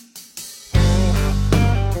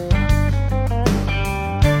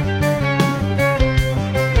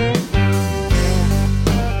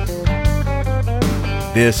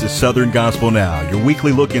This is Southern Gospel Now, your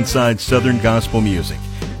weekly look inside Southern Gospel music.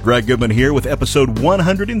 Greg Goodman here with episode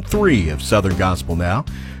 103 of Southern Gospel Now.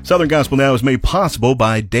 Southern Gospel Now is made possible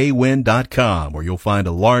by Daywin.com, where you'll find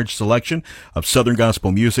a large selection of Southern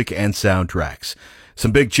Gospel music and soundtracks.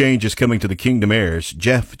 Some big changes coming to the Kingdom Heirs.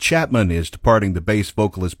 Jeff Chapman is departing the bass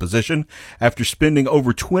vocalist position after spending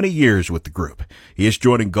over 20 years with the group. He is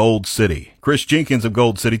joining Gold City. Chris Jenkins of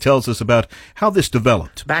Gold City tells us about how this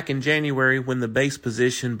developed. Back in January, when the bass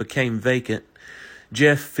position became vacant,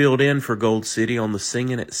 Jeff filled in for Gold City on the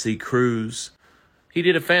Singing at Sea cruise. He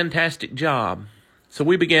did a fantastic job. So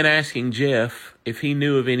we began asking Jeff if he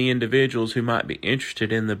knew of any individuals who might be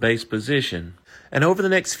interested in the bass position. And over the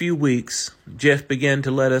next few weeks, Jeff began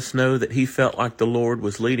to let us know that he felt like the Lord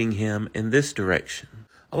was leading him in this direction.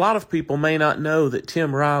 A lot of people may not know that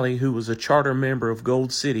Tim Riley, who was a charter member of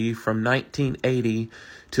Gold City from 1980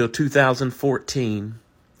 till 2014,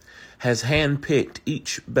 has handpicked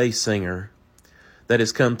each bass singer that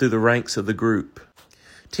has come through the ranks of the group.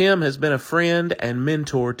 Tim has been a friend and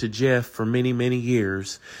mentor to Jeff for many, many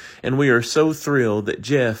years, and we are so thrilled that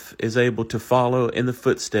Jeff is able to follow in the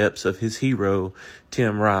footsteps of his hero,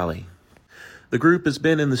 Tim Riley. The group has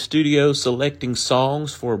been in the studio selecting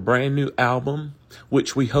songs for a brand new album,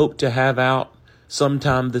 which we hope to have out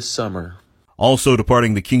sometime this summer. Also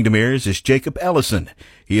departing the Kingdom Heirs is Jacob Ellison.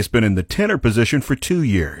 He has been in the tenor position for 2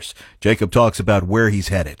 years. Jacob talks about where he's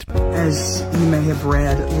headed. As you may have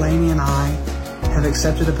read, Lainey and I have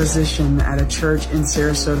accepted a position at a church in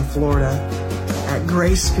Sarasota, Florida, at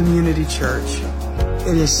Grace Community Church.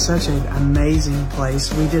 It is such an amazing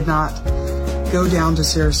place. We did not go down to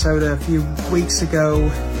Sarasota a few weeks ago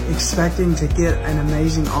expecting to get an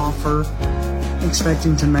amazing offer,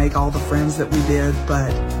 expecting to make all the friends that we did,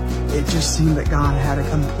 but it just seemed that God had a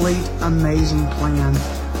complete amazing plan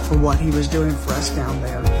for what He was doing for us down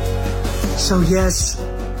there. So yes,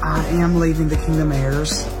 I am leaving the Kingdom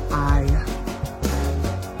Heirs.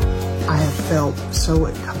 I have felt so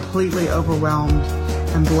completely overwhelmed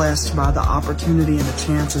and blessed by the opportunity and the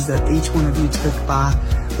chances that each one of you took by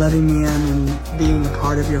letting me in and being a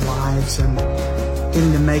part of your lives and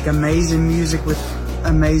getting to make amazing music with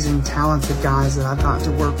amazing, talented guys that I've got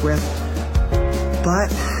to work with. But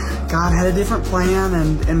God had a different plan,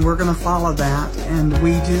 and we're going to follow that. And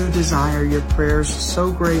we do desire your prayers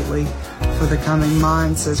so greatly for the coming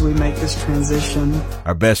months as we make this transition.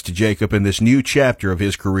 Our best to Jacob in this new chapter of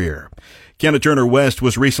his career. Kenna Turner West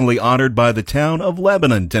was recently honored by the town of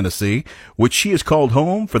Lebanon, Tennessee, which she has called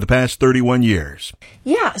home for the past 31 years.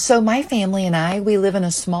 Yeah, so my family and I, we live in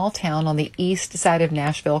a small town on the east side of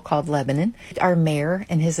Nashville called Lebanon. Our mayor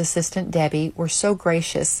and his assistant, Debbie, were so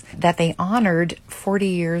gracious that they honored 40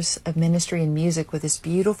 years of ministry and music with this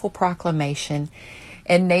beautiful proclamation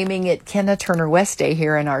and naming it Kenna Turner West Day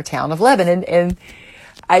here in our town of Lebanon. And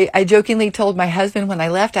I jokingly told my husband when I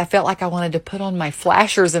left, I felt like I wanted to put on my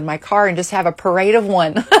flashers in my car and just have a parade of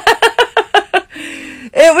one.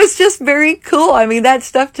 It was just very cool. I mean, that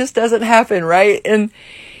stuff just doesn't happen, right? And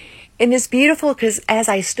it's beautiful because as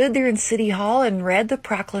I stood there in City Hall and read the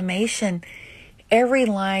proclamation, every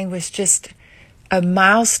line was just a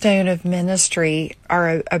milestone of ministry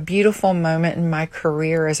or a beautiful moment in my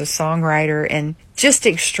career as a songwriter, and just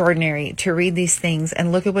extraordinary to read these things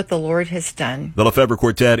and look at what the Lord has done. The LeFevre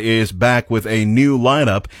Quartet is back with a new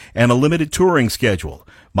lineup and a limited touring schedule.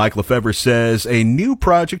 Mike LeFevre says a new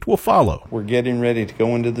project will follow. We're getting ready to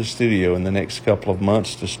go into the studio in the next couple of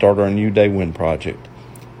months to start our new Daywin project.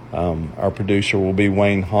 Our producer will be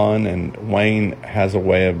Wayne Hahn, and Wayne has a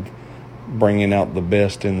way of bringing out the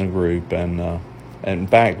best in the group, and in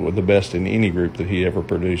fact, with the best in any group that he ever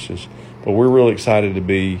produces. But we're really excited to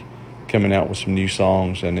be coming out with some new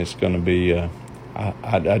songs, and it's going to be,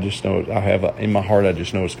 I just know, in my heart, I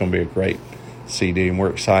just know it's going to be a great CD, and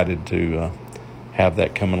we're excited to have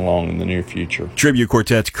that coming along in the near future. Tribute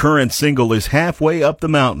Quartet's current single is Halfway Up the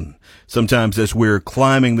Mountain. Sometimes as we're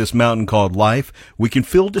climbing this mountain called life, we can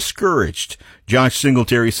feel discouraged. Josh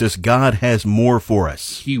Singletary says God has more for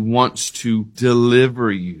us. He wants to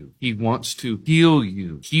deliver you. He wants to heal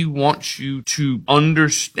you. He wants you to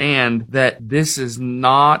understand that this is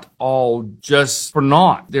not all just for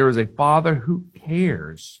naught. There is a Father who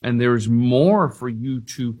cares, and there is more for you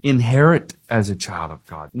to inherit as a child of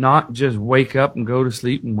God. Not just wake up and go to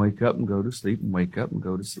sleep and wake up and go to sleep and wake up and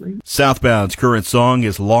go to sleep. Southbound's current song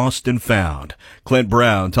is Lost and Found. Clint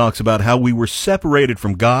Brown talks about how we were separated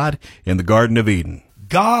from God in the Garden of Eden.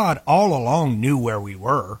 God all along knew where we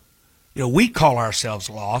were. We call ourselves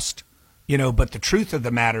lost, but the truth of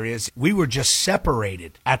the matter is we were just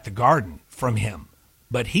separated at the garden from Him.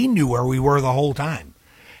 But He knew where we were the whole time.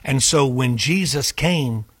 And so when Jesus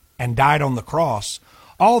came and died on the cross,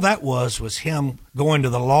 All that was him going to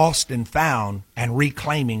the lost and found and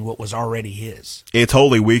reclaiming what was already his. It's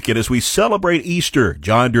Holy Week, and as we celebrate Easter,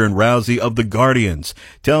 John Duran Rousey of the Guardians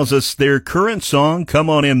tells us their current song, Come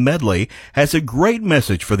On In Medley, has a great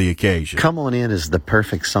message for the occasion. Come On In is the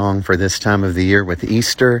perfect song for this time of the year with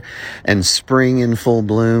Easter and spring in full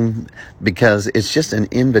bloom, because it's just an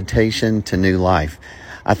invitation to new life.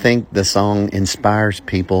 I think the song inspires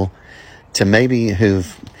people to maybe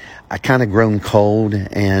who've kind of grown cold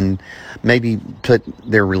and maybe put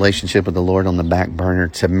their relationship with the Lord on the back burner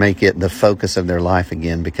to make it the focus of their life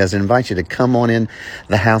again, because it invites you to come on in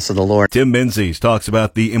the house of the Lord. Tim Menzies talks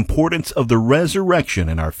about the importance of the resurrection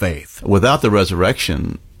in our faith. Without the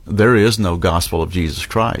resurrection, there is no gospel of Jesus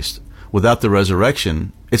Christ. Without the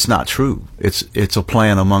resurrection, it's not true. It's a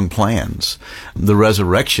plan among plans. The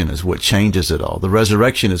resurrection is what changes it all. The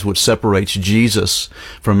resurrection is what separates Jesus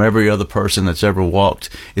from every other person that's ever walked.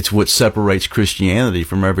 It's what separates Christianity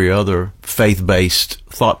from every other faith-based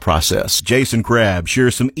thought process. Jason Crabb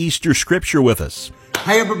shares some Easter scripture with us.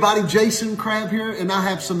 Hey everybody, Jason Crabb here, and I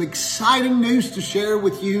have some exciting news to share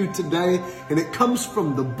with you today, and it comes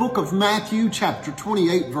from the book of Matthew, chapter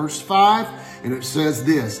 28, verse 5, and it says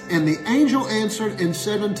this, And the angel answered and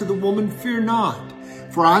said unto the woman, Fear not,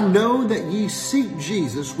 for I know that ye seek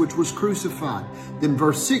Jesus, which was crucified. Then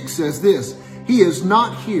verse 6 says this, He is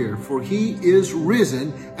not here, for he is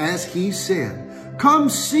risen, as he said. Come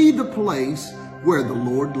see the place where the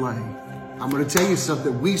Lord lay. I'm going to tell you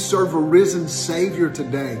something. We serve a risen Savior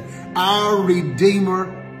today. Our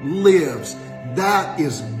Redeemer lives. That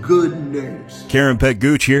is good news. Karen Peck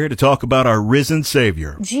Gooch here to talk about our risen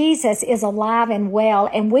Savior. Jesus is alive and well,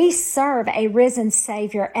 and we serve a risen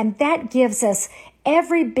Savior, and that gives us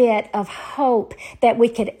every bit of hope that we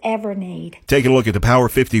could ever need. Taking a look at the Power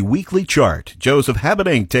 50 weekly chart, Joseph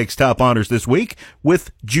Habedank takes top honors this week with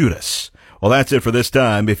Judas. Well, that's it for this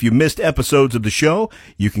time. If you missed episodes of the show,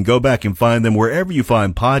 you can go back and find them wherever you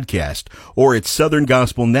find podcasts or at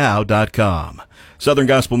southerngospelnow.com. Southern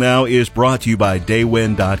Gospel Now is brought to you by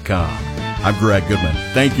daywind.com. I'm Greg Goodman.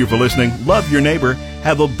 Thank you for listening. Love your neighbor.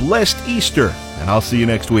 Have a blessed Easter, and I'll see you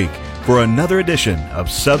next week for another edition of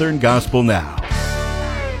Southern Gospel Now.